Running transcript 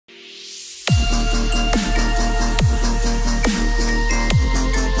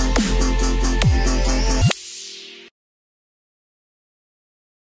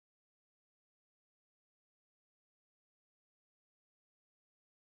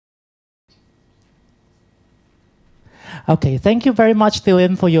Okay, thank you very much,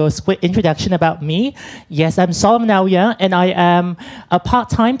 Dylan, for your quick introduction about me. Yes, I'm Solomon Au Yeung, and I am a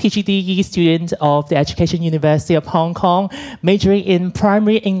part-time PGDE student of the Education University of Hong Kong, majoring in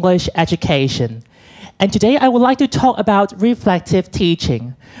primary English education. And today I would like to talk about reflective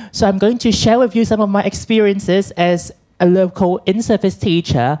teaching. So I'm going to share with you some of my experiences as a local in-service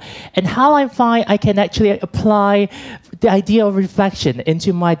teacher and how I find I can actually apply the idea of reflection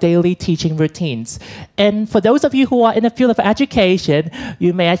into my daily teaching routines. And for those of you who are in the field of education,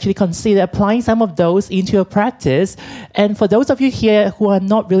 you may actually consider applying some of those into your practice. And for those of you here who are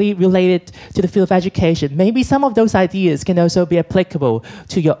not really related to the field of education, maybe some of those ideas can also be applicable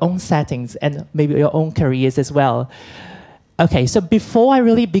to your own settings and maybe your own careers as well. Okay, so before I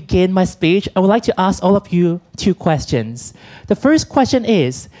really begin my speech, I would like to ask all of you two questions. The first question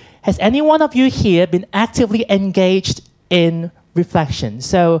is, has any one of you here been actively engaged in reflection?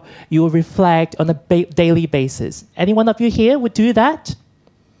 So you will reflect on a daily basis. Any one of you here would do that?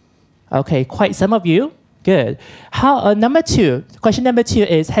 Okay, quite some of you. Good. Question number two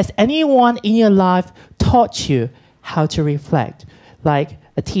is, has anyone in your life taught you how to reflect? Like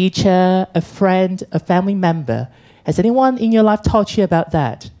a teacher, a friend, a family member. Has anyone in your life taught you about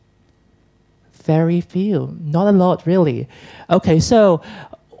that? Very few, not a lot really. Okay, so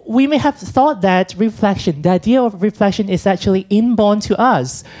we may have thought that reflection, the idea of reflection is actually inborn to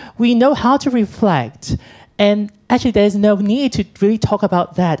us. We know how to reflect, and actually there's no need to really talk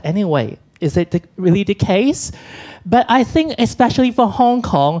about that anyway. Is it really the case? But I think especially for Hong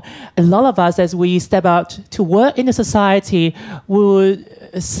Kong, a lot of us as we step out to work in the society we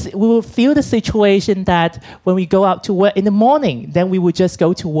will feel the situation that when we go out to work in the morning, then we would just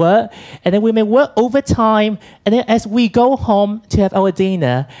go to work, and then we may work overtime, and then as we go home to have our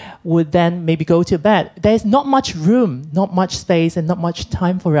dinner, would then maybe go to bed. There's not much room, not much space, and not much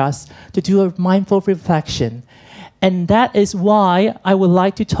time for us to do a mindful reflection. And that is why I would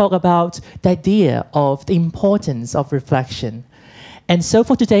like to talk about the idea of the importance of reflection. And so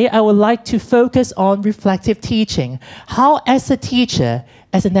for today, I would like to focus on reflective teaching. How, as a teacher,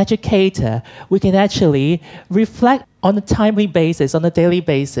 as an educator, we can actually reflect on a timely basis, on a daily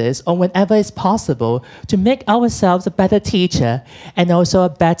basis, or whenever it's possible, to make ourselves a better teacher and also a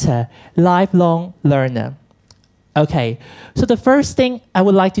better lifelong learner. Okay, so the first thing I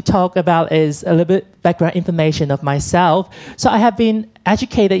would like to talk about is a little bit background information of myself. So I have been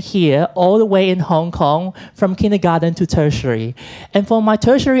educated here all the way in Hong Kong from kindergarten to tertiary. And for my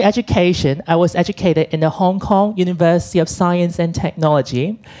tertiary education, I was educated in the Hong Kong University of Science and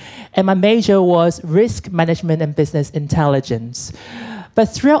Technology. And my major was risk management and business intelligence. But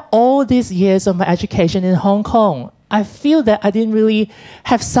throughout all these years of my education in Hong Kong, I feel that I didn't really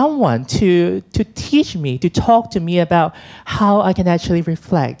have someone to teach me, to talk to me about how I can actually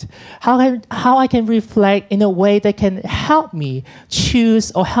reflect, how I can reflect in a way that can help me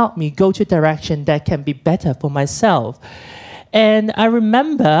choose or help me go to a direction that can be better for myself. And I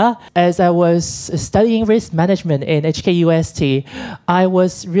remember as I was studying risk management in HKUST, I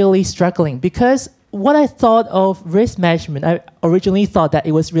was really struggling because what I thought of risk management, I originally thought that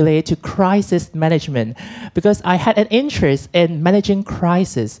it was related to crisis management because I had an interest in managing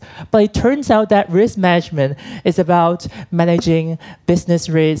crisis. But it turns out that risk management is about managing business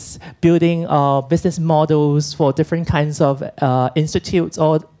risks, building business models for different kinds of institutes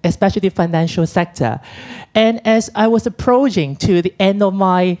or especially the financial sector. And as I was approaching to the end of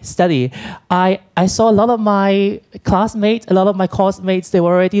my study, I saw a lot of my classmates, a lot of my course mates, they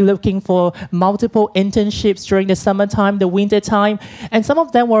were already looking for multiple internships during the summertime, the winter time, and some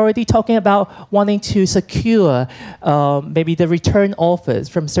of them were already talking about wanting to secure maybe the return offers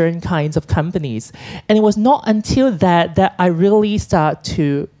from certain kinds of companies. And it was not until that I really start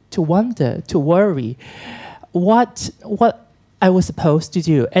to wonder, to worry, what I was supposed to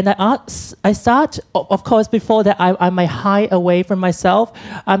do. And I start, of course, before that, I may hide away from myself.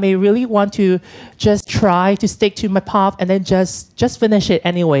 I may really want to just try to stick to my path and then just finish it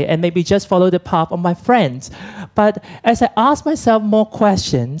anyway, and maybe just follow the path of my friends. But as I asked myself more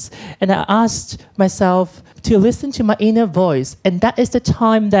questions, and I asked myself to listen to my inner voice, and that is the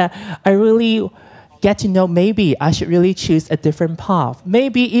time that I really get to know maybe I should really choose a different path.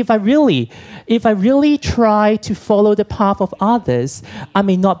 Maybe if I really try to follow the path of others, I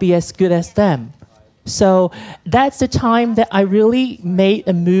may not be as good as them. So that's the time that I really made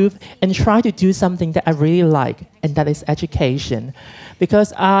a move and try to do something that I really like, and that is education.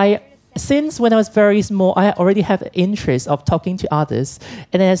 Because since when I was very small, I already have an interest of talking to others.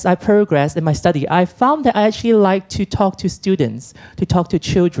 And as I progressed in my study, I found that I actually like to talk to students, to talk to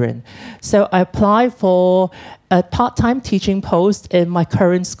children. So I applied for a part-time teaching post in my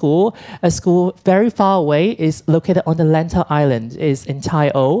current school, a school very far away, is located on the Lantau Island, is in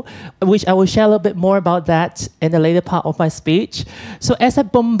Tai O, which I will share a little bit more about that in the later part of my speech. So as I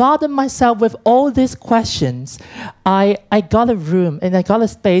bombarded myself with all these questions, I got a room and I got a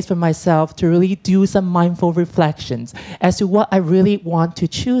space for myself to really do some mindful reflections as to what I really want to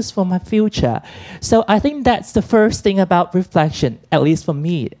choose for my future. So I think that's the first thing about reflection, at least for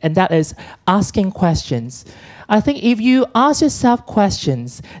me, and that is asking questions. I think if you ask yourself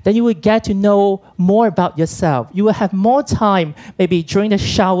questions, then you will get to know more about yourself. You will have more time, maybe during the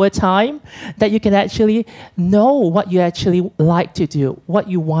shower time, that you can actually know what you actually like to do, what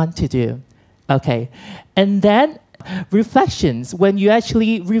you want to do. Okay, and then reflections, when you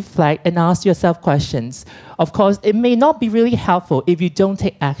actually reflect and ask yourself questions. Of course, it may not be really helpful if you don't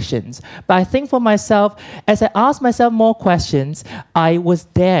take actions. But I think for myself, as I asked myself more questions, I was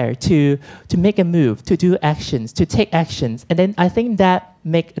there to make a move, to do actions, to take actions. And then I think that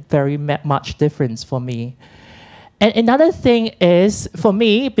makes a very much difference for me. And another thing is, for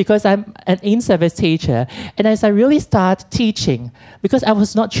me, because I'm an in-service teacher, and as I really start teaching, because I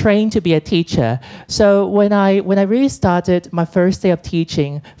was not trained to be a teacher, so when I really started my first day of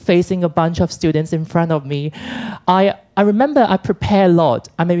teaching, facing a bunch of students in front of me, I remember I prepared a lot.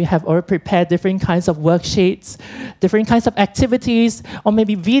 I maybe have already prepared different kinds of worksheets, different kinds of activities, or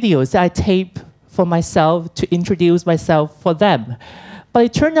maybe videos that I tape for myself to introduce myself for them. But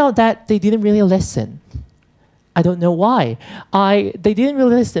it turned out that they didn't really listen. I don't know why. They didn't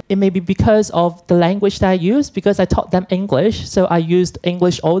really listen. It may be because of the language that I used, because I taught them English, so I used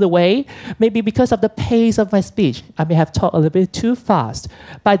English all the way. Maybe because of the pace of my speech. I may have taught a little bit too fast,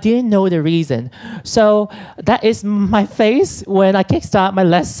 but I didn't know the reason. So that is my face when I kickstart my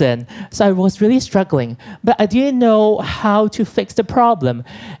lesson. So I was really struggling, but I didn't know how to fix the problem.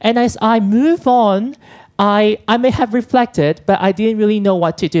 And as I move on, I may have reflected, but I didn't really know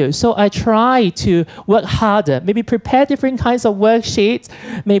what to do. So I tried to work harder, maybe prepare different kinds of worksheets,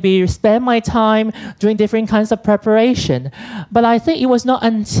 maybe spend my time doing different kinds of preparation. But I think it was not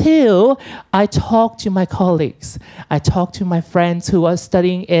until I talked to my colleagues, I talked to my friends who are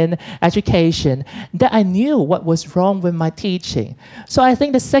studying in education, that I knew what was wrong with my teaching. So I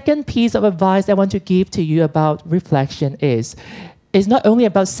think the second piece of advice I want to give to you about reflection is not only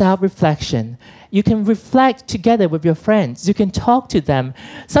about self-reflection. You can reflect together with your friends. You can talk to them.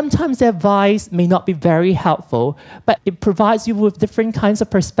 Sometimes the advice may not be very helpful, but it provides you with different kinds of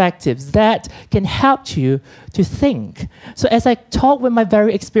perspectives that can help you to think. So as I talked with my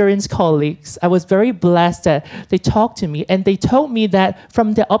very experienced colleagues, I was very blessed that they talked to me and they told me that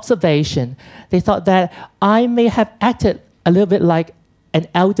from their observation, they thought that I may have acted a little bit like an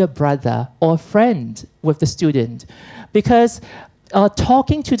elder brother or friend with the student, because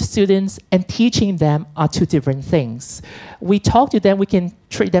talking to the students and teaching them are two different things. We talk to them, we can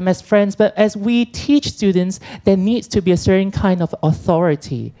treat them as friends, but as we teach students, there needs to be a certain kind of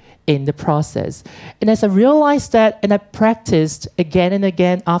authority in the process. And as I realized that, and I practiced again and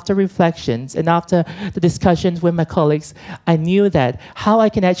again after reflections and after the discussions with my colleagues, I knew that how I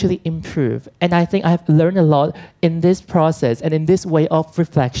can actually improve. And I think I've learned a lot in this process and in this way of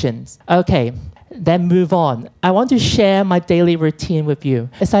reflections. Okay. Then move on. I want to share my daily routine with you.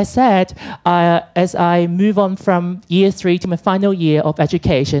 As I said, as I move on from year 3 to my final year of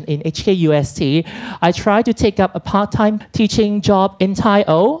education in HKUST, I try to take up a part-time teaching job in Tai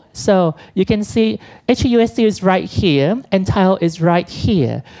O. So you can see HKUST is right here and Tai O is right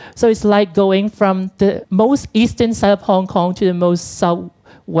here. So it's like going from the most eastern side of Hong Kong to the most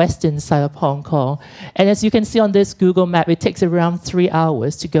southwestern side of Hong Kong. And as you can see on this Google map, it takes around 3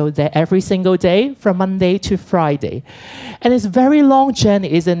 hours to go there every single day from Monday to Friday. And it's a very long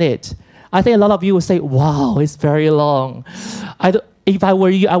journey, isn't it? I think a lot of you will say, wow, it's very long. If I were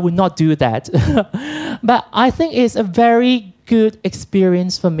you, I would not do that. But I think it's a very good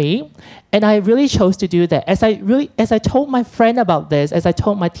experience for me. And I really chose to do that. As I told my friend about this, as I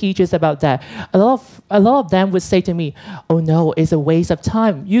told my teachers about that, a lot of them would say to me, oh no, it's a waste of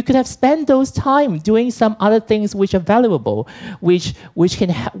time. You could have spent those time doing some other things which are valuable, which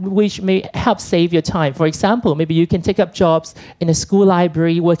may help save your time. For example, maybe you can take up jobs in a school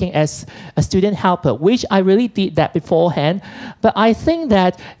library working as a student helper, which I really did that beforehand. But I think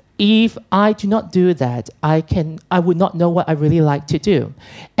that if I do not do that, I would not know what I really like to do.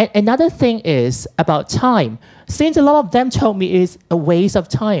 And another thing is about time. Since a lot of them told me it's a waste of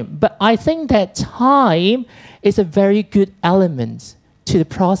time, but I think that time is a very good element to the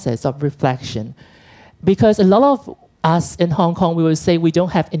process of reflection. Because a lot of us in Hong Kong, we will say we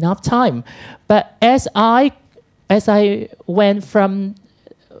don't have enough time. But as I went from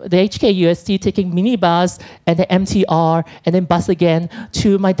the HKUST, taking minibus and the MTR and then bus again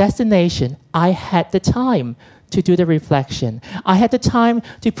to my destination, I had the time to do the reflection. I had the time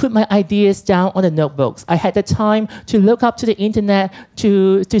to put my ideas down on the notebooks. I had the time to look up to the internet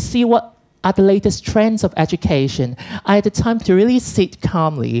to see what are the latest trends of education. I had the time to really sit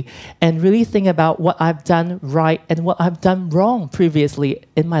calmly and really think about what I've done right and what I've done wrong previously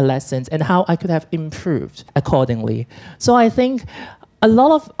in my lessons and how I could have improved accordingly. So I think a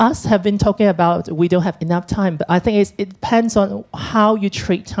lot of us have been talking about we don't have enough time, but I think it depends on how you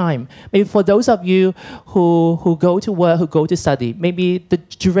treat time. Maybe for those of you who go to work, who go to study, maybe the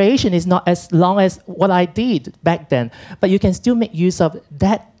duration is not as long as what I did back then, but you can still make use of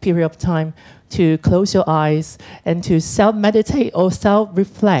that period of time to close your eyes and to self-meditate or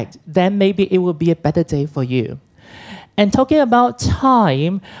self-reflect. Then maybe it will be a better day for you. And talking about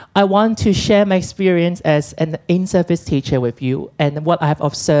time, I want to share my experience as an in-service teacher with you and what I've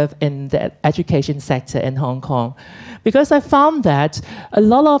observed in the education sector in Hong Kong. Because I found that a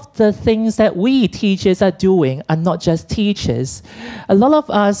lot of the things that we teachers are doing are not just teachers. A lot of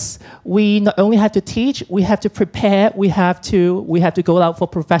us, we not only have to teach, we have to prepare, we have to go out for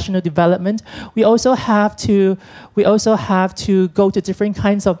professional development. We also have to go to different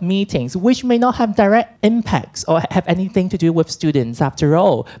kinds of meetings, which may not have direct impacts or have anything to do with students after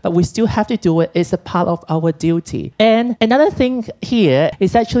all, but we still have to do it. It's a part of our duty. And another thing here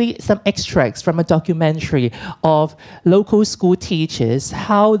is actually some extracts from a documentary of local school teachers,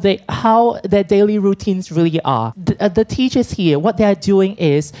 how their daily routines really are. The teachers here, what they are doing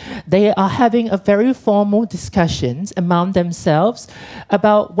is they are having a very formal discussions among themselves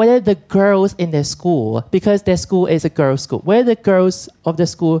about whether the girls in their school, because their school is a girls' school, whether the girls of the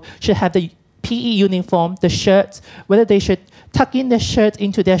school should have the PE uniform, the shirts, whether they should tuck in their shirt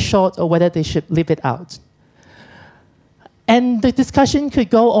into their shorts or whether they should leave it out. And the discussion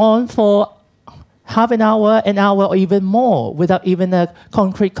could go on for half an hour, or even more without even a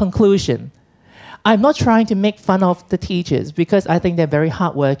concrete conclusion. I'm not trying to make fun of the teachers because I think they're very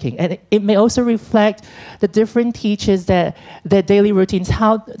hardworking. And it may also reflect the different teachers, their daily routines,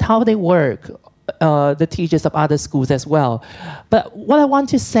 how they work, the teachers of other schools as well. But what I want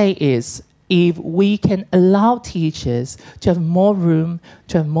to say is, if we can allow teachers to have more room,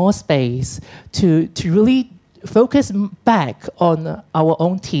 to have more space, to really focus back on our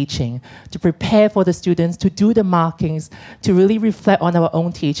own teaching, to prepare for the students, to do the markings, to really reflect on our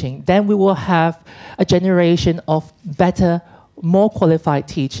own teaching, then we will have a generation of better, more qualified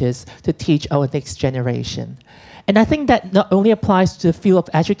teachers to teach our next generation. And I think that not only applies to the field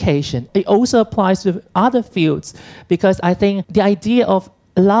of education, it also applies to other fields, because I think the idea of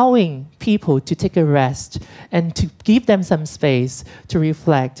allowing people to take a rest and to give them some space to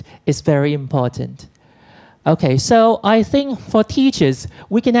reflect is very important. Okay, so I think for teachers,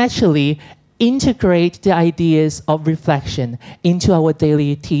 we can actually integrate the ideas of reflection into our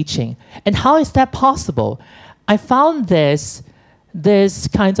daily teaching. And how is that possible? I found this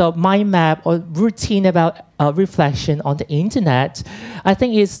kind of mind map or routine about reflection on the internet. I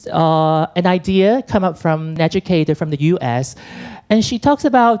think it's an idea come up from an educator from the US. And she talks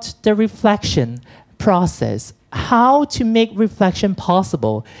about the reflection process, how to make reflection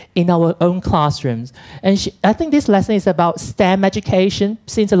possible in our own classrooms. And I think this lesson is about STEM education,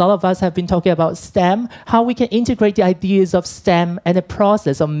 since a lot of us have been talking about STEM, how we can integrate the ideas of STEM and the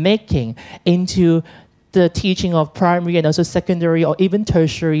process of making into the teaching of primary and also secondary or even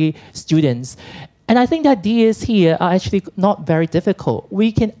tertiary students. And I think the ideas here are actually not very difficult.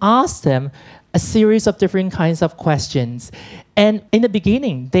 We can ask them a series of different kinds of questions. And in the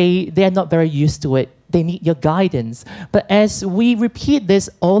beginning, they are not very used to it. They need your guidance. But as we repeat this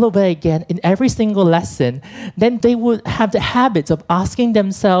all over again in every single lesson, then they would have the habit of asking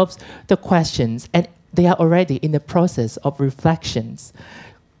themselves the questions, and they are already in the process of reflections.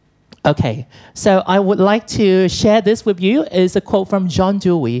 Okay, so I would like to share this with you. It's a quote from John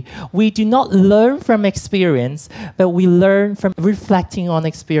Dewey. We do not learn from experience, but we learn from reflecting on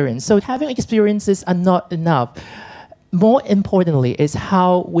experience. So having experiences are not enough. More importantly is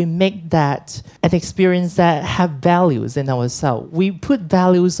how we make that an experience that have values in ourselves. We put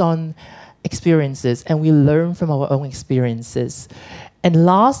values on experiences and we learn from our own experiences. And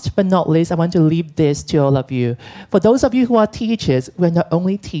last but not least, I want to leave this to all of you. For those of you who are teachers, we're not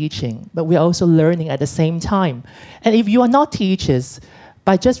only teaching, but we're also learning at the same time. And if you are not teachers,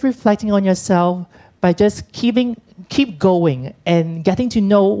 by just reflecting on yourself, by just keep going and getting to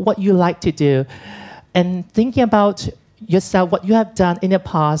know what you like to do, and thinking about yourself, what you have done in the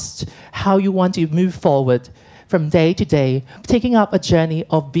past, how you want to move forward from day to day, taking up a journey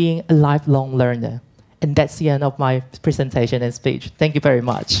of being a lifelong learner. And that's the end of my presentation and speech. Thank you very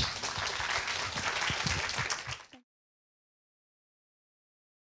much.